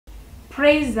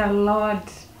Praise the Lord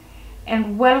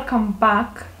and welcome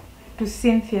back to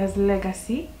Cynthia's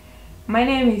Legacy. My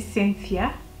name is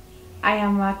Cynthia. I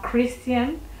am a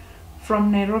Christian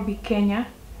from Nairobi, Kenya,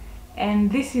 and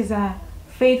this is a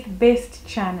faith-based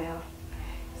channel.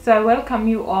 So I welcome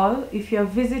you all. If you're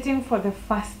visiting for the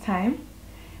first time,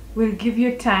 we'll give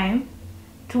you time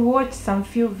to watch some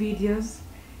few videos,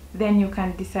 then you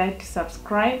can decide to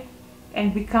subscribe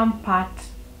and become part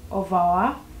of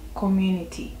our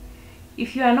community.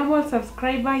 If you are a normal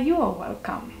subscriber, you are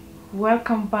welcome.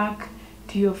 Welcome back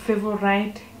to your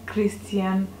favorite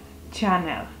Christian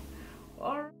channel.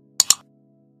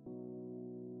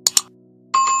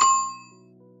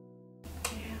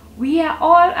 We are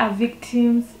all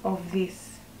victims of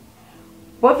this.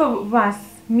 Both of us,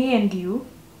 me and you,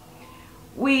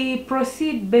 we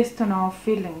proceed based on our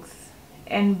feelings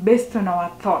and based on our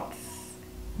thoughts,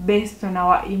 based on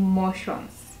our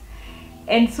emotions.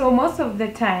 And so most of the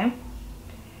time,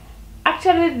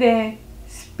 actually the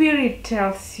spirit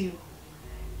tells you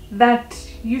that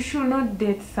you should not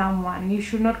date someone, you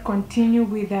should not continue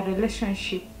with a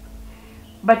relationship,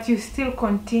 but you still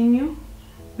continue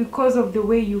because of the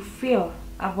way you feel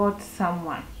about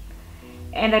someone.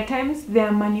 And at times there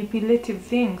are manipulative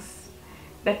things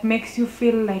that makes you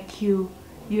feel like you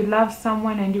love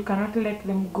someone and you cannot let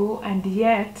them go, and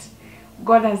yet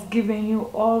God has given you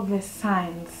all the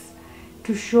signs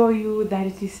to show you that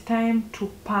it is time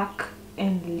to pack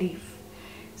and leave.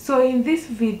 So in this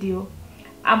video,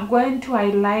 I'm going to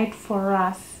highlight for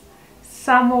us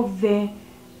some of the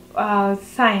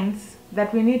signs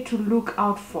that we need to look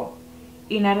out for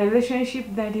in a relationship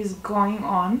that is going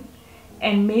on,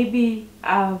 and maybe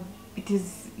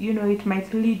it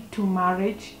might lead to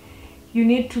marriage. You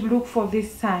need to look for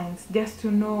these signs just to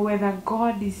know whether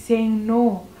God is saying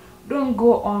no, don't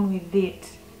go on with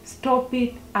it, stop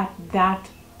it at that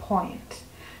point.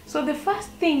 So the first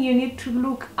thing you need to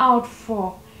look out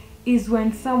for is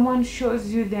when someone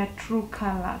shows you their true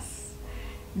colors.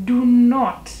 Do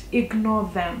not ignore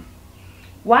them.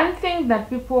 One thing that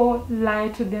people lie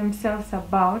to themselves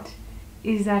about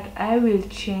is that I will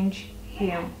change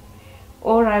him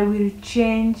or I will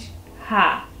change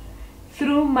her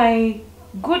through my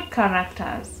good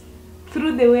characters,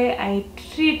 through the way I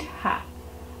treat her,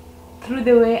 through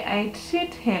the way I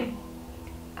treat him.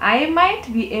 I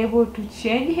might be able to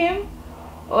change him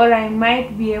or I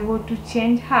might be able to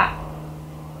change her.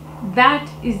 That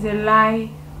is the lie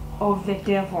of the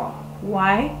devil.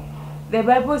 Why? The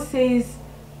Bible says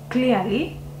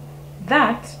clearly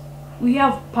that we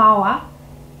have power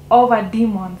over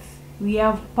demons. We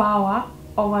have power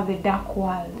over the dark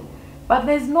world. But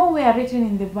there's nowhere written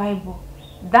in the Bible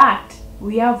that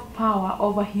we have power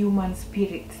over human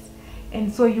spirits.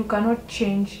 And so you cannot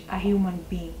change a human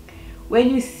being. When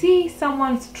you see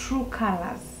someone's true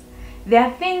colors, there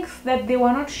are things that they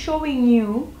were not showing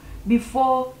you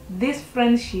before this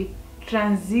friendship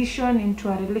transitioned into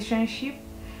a relationship,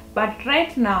 but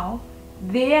right now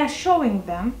they are showing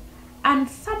them, and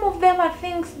some of them are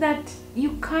things that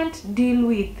you can't deal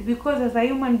with, because as a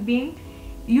human being,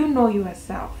 you know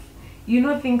yourself. You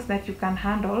know things that you can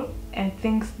handle and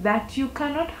things that you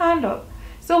cannot handle.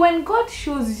 So when God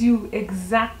shows you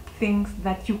exact things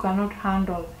that you cannot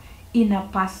handle in a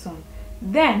person,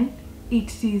 then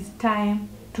it is time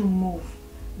to move.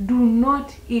 Do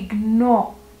not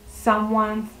ignore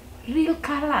someone's real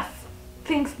colors,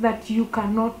 things that you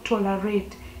cannot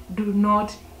tolerate. Do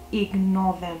not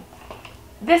ignore them.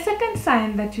 The second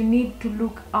sign that you need to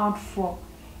look out for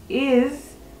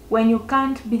is when you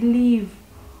can't believe,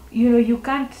 you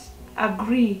can't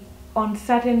agree on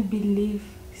certain belief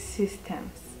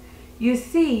systems. You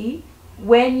see,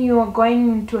 when you are going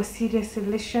into a serious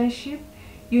relationship,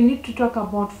 you need to talk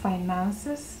about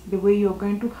finances, the way you're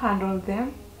going to handle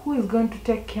them, who is going to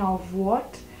take care of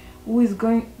what, who is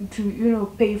going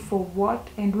to, pay for what,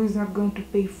 and who is not going to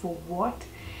pay for what.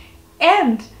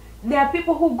 And there are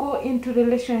people who go into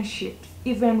relationships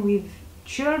even with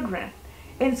children.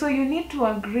 And so you need to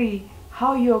agree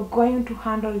how you're going to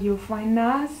handle your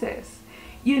finances.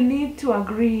 You need to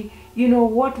agree,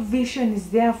 what vision is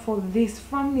there for this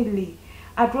family.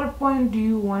 At what point do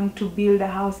you want to build a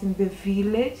house in the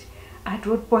village? At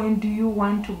what point do you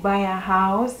want to buy a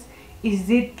house? Is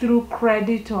it through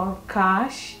credit or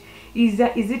cash? Is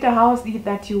it a house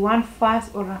that you want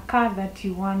first or a car that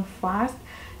you want first?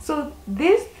 So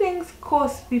these things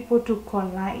cause people to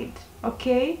collide,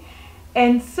 okay?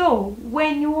 And so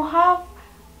when you have,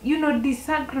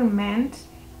 disagreement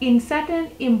in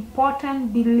certain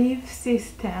important belief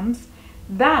systems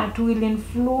that will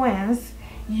influence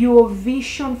your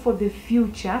vision for the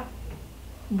future,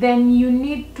 then you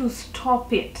need to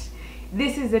stop it.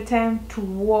 this is the time to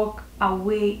walk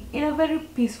away in a very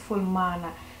peaceful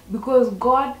manner, because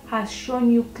God has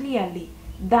shown you clearly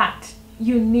that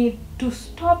you need to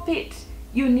stop it.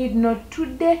 You need not to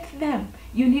date them.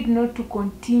 You need not to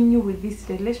continue with this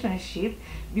relationship,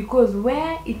 because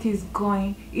where it is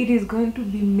going to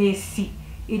be messy.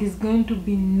 It is going to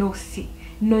be noisy,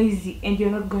 and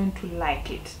you're not going to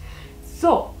like it.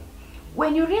 So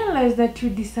when you realize that you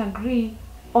disagree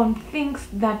on things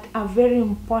that are very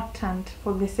important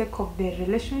for the sake of the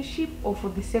relationship or for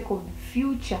the sake of the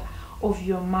future of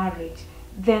your marriage,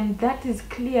 then that is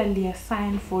clearly a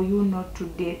sign for you not to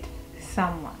date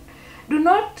someone. Do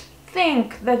not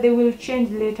think that they will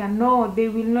change later. No, they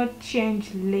will not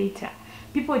change later.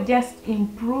 People just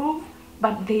improve,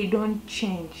 but they don't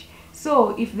change.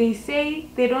 So if they say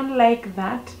they don't like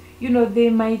that, they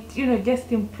might,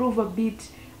 just improve a bit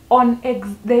on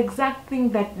the exact thing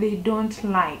that they don't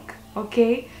like.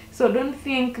 Okay, so don't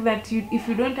think that if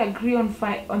you don't agree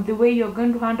on the way you're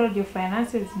going to handle your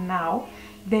finances now,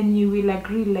 then you will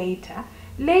agree later.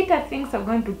 Later things are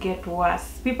going to get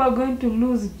worse. People are going to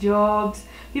lose jobs.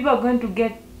 People are going to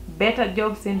get better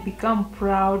jobs and become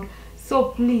proud. So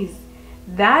please,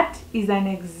 that is an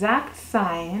exact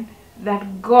sign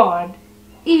that God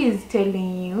is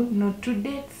telling you not to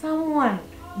date someone,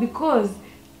 because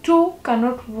two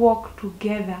cannot walk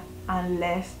together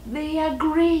unless they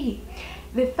agree.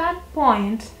 The third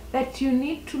point that you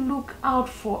need to look out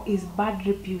for is bad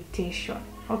reputation.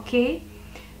 Okay,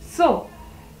 so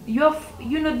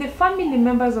the family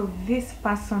members of this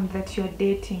person that you're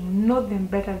dating know them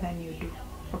better than you do.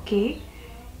 Okay,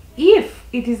 if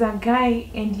it is a guy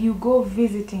and you go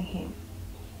visiting him,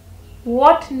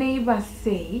 what neighbors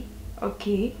say,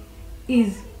 okay,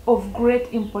 is of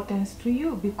great importance to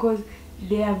you, because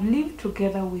they have lived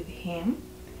together with him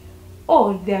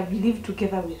or they have lived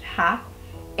together with her,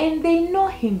 and they know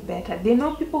him better. They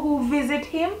know people who visit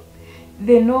him.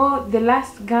 They know the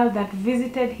last girl that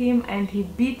visited him and he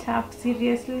beat up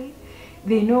seriously.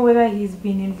 They know whether he's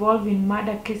been involved in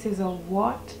murder cases or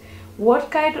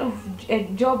what kind of a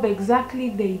job exactly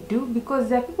they do, because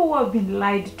there are people who have been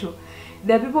lied to.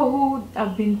 There are people who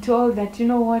have been told that,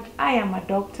 I am a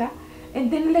doctor,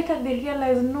 and then later they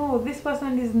realize, no, this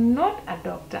person is not a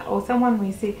doctor. Or someone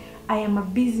may say, I am a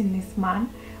businessman,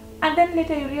 and then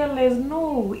later you realize,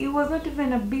 no, he was not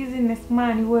even a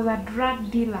businessman, he was a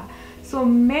drug dealer. So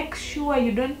make sure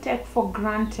you don't take for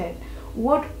granted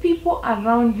what people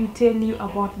around you tell you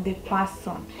about the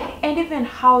person, and even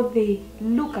how they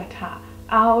look at her,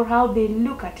 or how they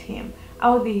look at him,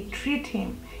 how they treat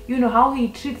him, how he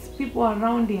treats people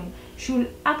around him, should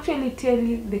actually tell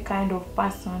you the kind of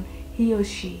person he or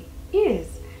she is.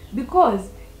 Because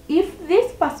if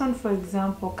this person, for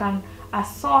example, can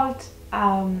assault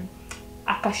a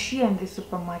cashier in the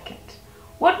supermarket,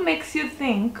 what makes you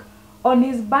think on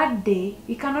his bad day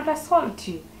he cannot assault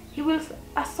you? He will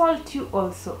assault you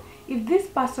also. If this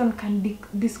person can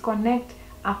disconnect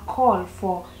a call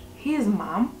for his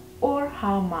mom or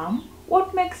her mom,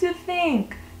 what makes you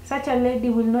think such a lady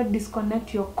will not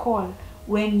disconnect your call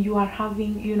when you are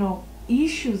having,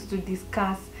 issues to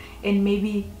discuss, and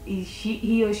maybe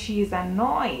he or she is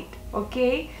annoyed?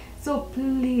 Okay, so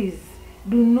please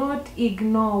do not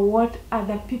ignore what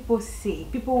other people say.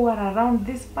 People who are around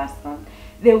this person,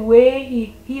 the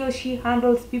way he or she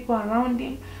handles people around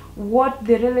him, what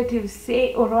the relatives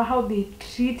say, or how they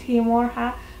treat him or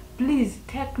her. Please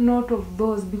take note of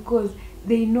those, because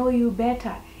they know you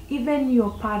better. Even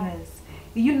your parents,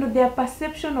 their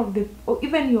perception of or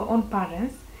even your own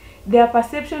parents, their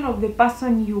perception of the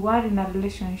person you are in a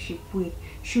relationship with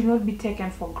should not be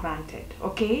taken for granted.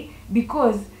 Okay,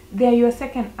 because they are your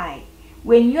second eye.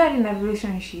 When you are in a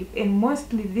relationship, and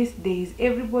mostly these days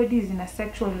everybody is in a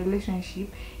sexual relationship,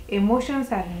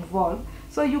 emotions are involved,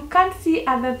 so you can't see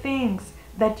other things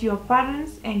that your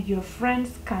parents and your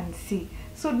friends can see.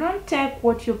 So don't take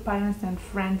what your parents and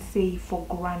friends say for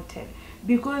granted,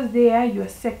 because they are your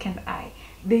second eye.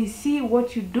 They see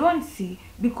what you don't see,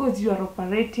 because you are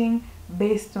operating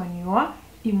based on your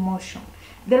emotion.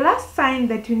 The last sign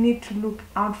that you need to look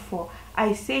out for,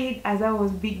 I said as I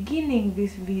was beginning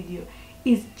this video,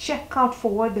 is check out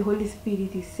for what the Holy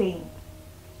Spirit is saying.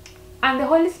 And the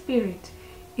Holy Spirit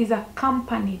is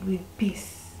accompanied with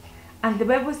peace. And the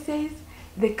Bible says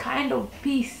the kind of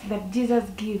peace that Jesus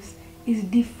gives is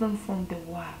different from the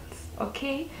world's.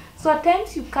 Okay, so at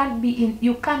times you can't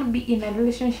be in a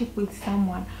relationship with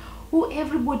someone who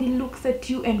everybody looks at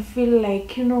you and feel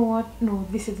like, no,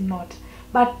 this is not.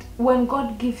 But when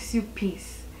God gives you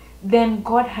peace, then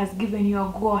God has given you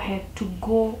a go-ahead to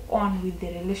go on with the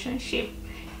relationship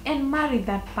and marry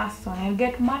that person and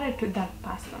get married to that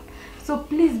person. So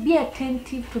please be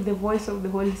attentive to the voice of the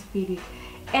Holy Spirit,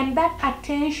 and that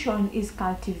attention is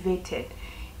cultivated.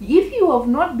 If you have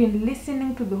not been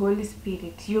listening to the Holy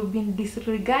Spirit, you've been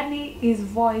disregarding his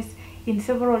voice in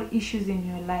several issues in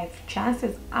your life,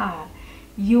 chances are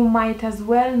you might as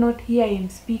well not hear him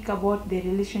speak about the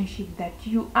relationship that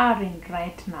you are in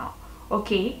right now.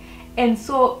 Okay? And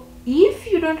so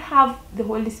if you don't have the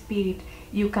Holy Spirit,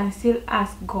 you can still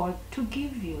ask God to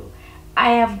give you.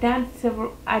 I have done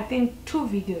several, I think 2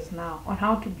 videos now on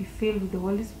how to be filled with the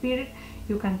Holy Spirit.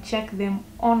 You can check them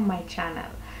on my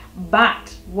channel.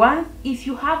 But if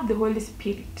you have the Holy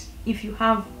Spirit, if you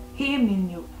have him in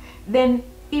you, then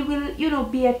it will,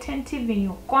 be attentive in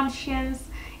your conscience,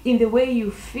 in the way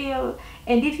you feel.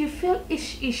 And if you feel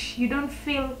you don't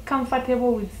feel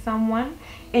comfortable with someone,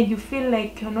 and you feel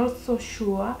like you're not so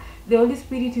sure, the Holy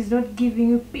Spirit is not giving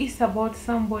you peace about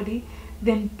somebody,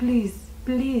 then please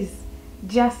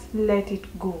just let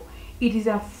it go. It is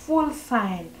a full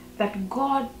sign that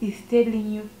God is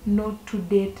telling you not to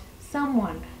date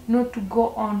someone, not to go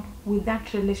on with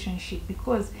that relationship,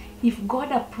 because if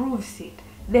God approves it,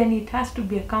 then it has to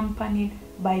be accompanied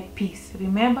by peace.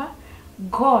 Remember,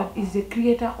 God is the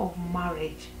creator of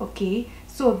marriage. Okay,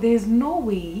 so there's no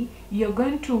way you're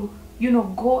going to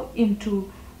go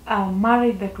into a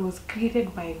marriage that was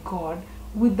created by God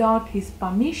without his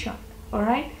permission. All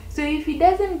right, so if he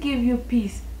doesn't give you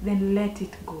peace, then let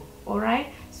it go. All right,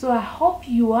 so I hope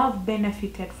you have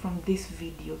benefited from this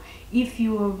video. If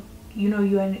you are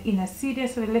in a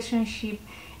serious relationship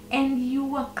and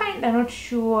you are kind of not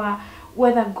sure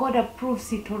whether God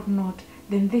approves it or not,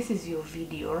 then this is your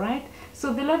video. Right?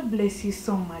 So the Lord bless you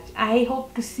so much. I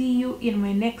hope to see you in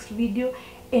my next video,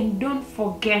 and don't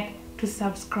forget to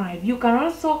subscribe. You can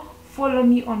also follow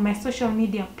me on my social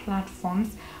media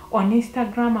platforms. On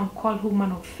Instagram, I'm called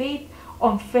Woman of Faith.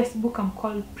 On Facebook, I'm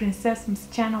called Princess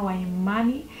Msichana wa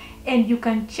Imani. And you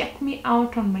can check me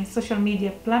out on my social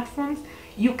media platforms.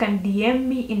 You can DM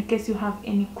me in case you have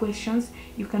any questions.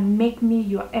 You can make me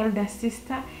your elder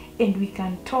sister, and we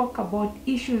can talk about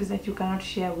issues that you cannot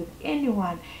share with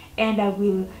anyone. And I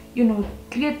will,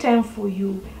 create time for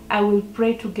you. I will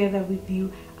pray together with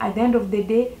you. At the end of the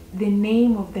day, the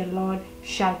name of the Lord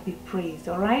shall be praised.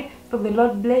 All right? So the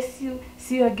Lord bless you.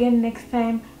 See you again next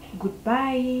time.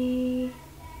 Goodbye.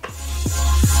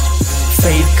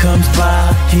 Faith comes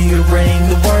by, hearing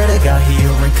the word of God.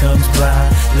 Hearing comes by,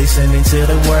 listening to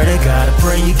the word of God. I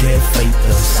pray you get faith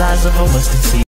the size of a mustard seed.